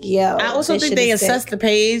like, yo. I also think they assess the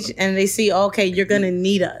page and they see, okay, you're going to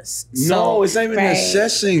need us. No, it's not even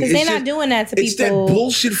assessing. Because they're not doing that to people. It's that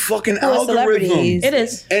bullshit fucking algorithm. It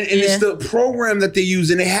is. And it's the program that they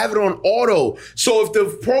use and they have it on auto. So if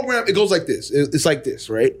the program, it goes like this. It's like this,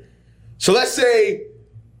 right? So let's say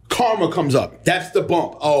Karma comes up. That's the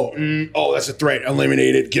bump. Oh, that's a threat.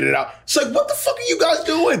 Eliminate it. Get it out. It's like, what the fuck are you guys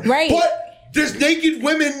doing? Right. But there's naked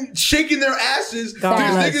women shaking their asses. There's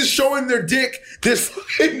niggas showing their dick. There's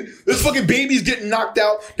fucking babies getting knocked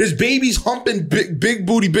out. There's babies humping big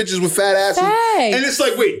booty bitches with fat asses. Thanks. And it's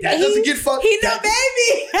like, wait, that doesn't get fucked. He no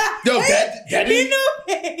baby. Yo, that didn't. He no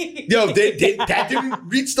baby. Yo, that didn't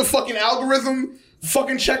reach the fucking algorithm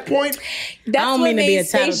fucking checkpoint. That's what made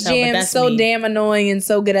Space Jam so damn annoying and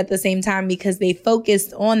so good at the same time, because they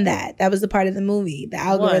focused on that. That was the part of the movie, the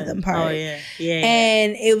algorithm part. Oh yeah.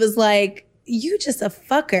 And it was like, you just a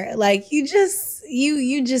fucker. Like you just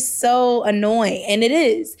so annoying. And it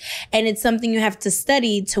is. And it's something you have to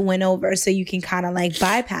study to win over so you can kind of like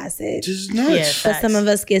bypass it. Just nuts. But some of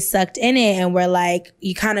us get sucked in it and we're like,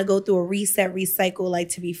 you kind of go through a reset, recycle, like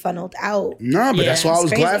to be funneled out. Nah, but that's why I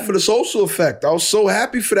was glad for the social effect. I was so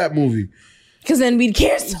happy for that movie. Because then we'd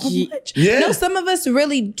care so much. Yeah. No, some of us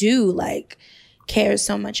really do like care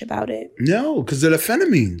so much about it. No, because they're the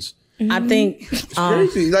phenomines. I think it's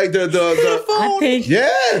crazy. Like the I think yeah.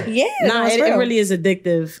 Nah, it really is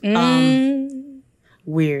addictive.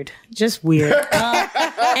 Weird, just weird.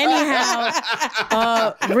 Anyhow,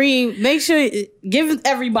 Reem, make sure give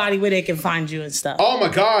everybody where they can find you and stuff. Oh my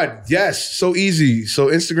God, yes, so easy. So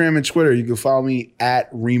Instagram and Twitter, you can follow me at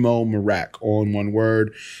Remo Marak, all in one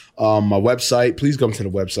word. My website, please come to the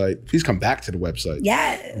website. Please come back to the website.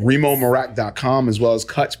 Yes. RemoMarak.com, as well as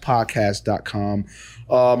cutspodcast.com.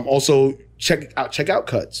 Also, check out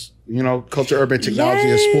Cuts. You know, culture, urban technology,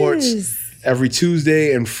 and sports. Every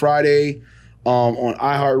Tuesday and Friday on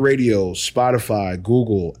iHeartRadio, Spotify,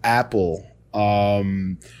 Google, Apple.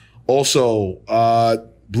 Also,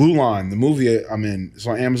 Blue Line, the movie I'm in, it's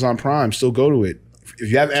on Amazon Prime. Still go to it.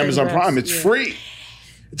 If you have Amazon Prime, it's free.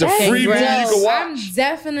 It's a free movie you can watch. I'm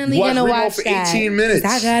definitely going to watch for that. 18 minutes.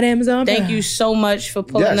 I got Amazon Prime. Thank you so much for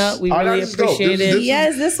pulling up. We really appreciate it.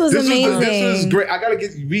 This was amazing. This was great.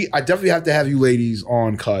 I definitely have to have you ladies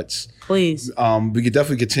on Cuts. Please. We could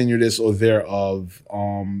definitely continue this or thereof.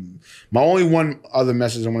 My only one other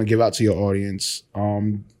message I want to give out to your audience: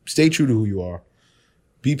 stay true to who you are.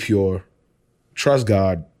 Be pure. Trust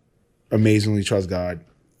God. Amazingly trust God.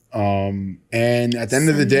 And at the end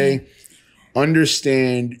of the day,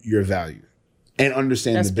 understand your value and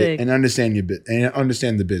understand understand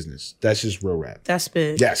the business. That's just real rap. That's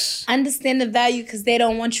big. Yes. Understand the value because they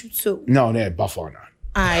don't want you to. No, they're buff or not.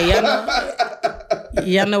 All right,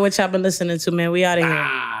 y'all know what y'all been listening to, man. We out of here.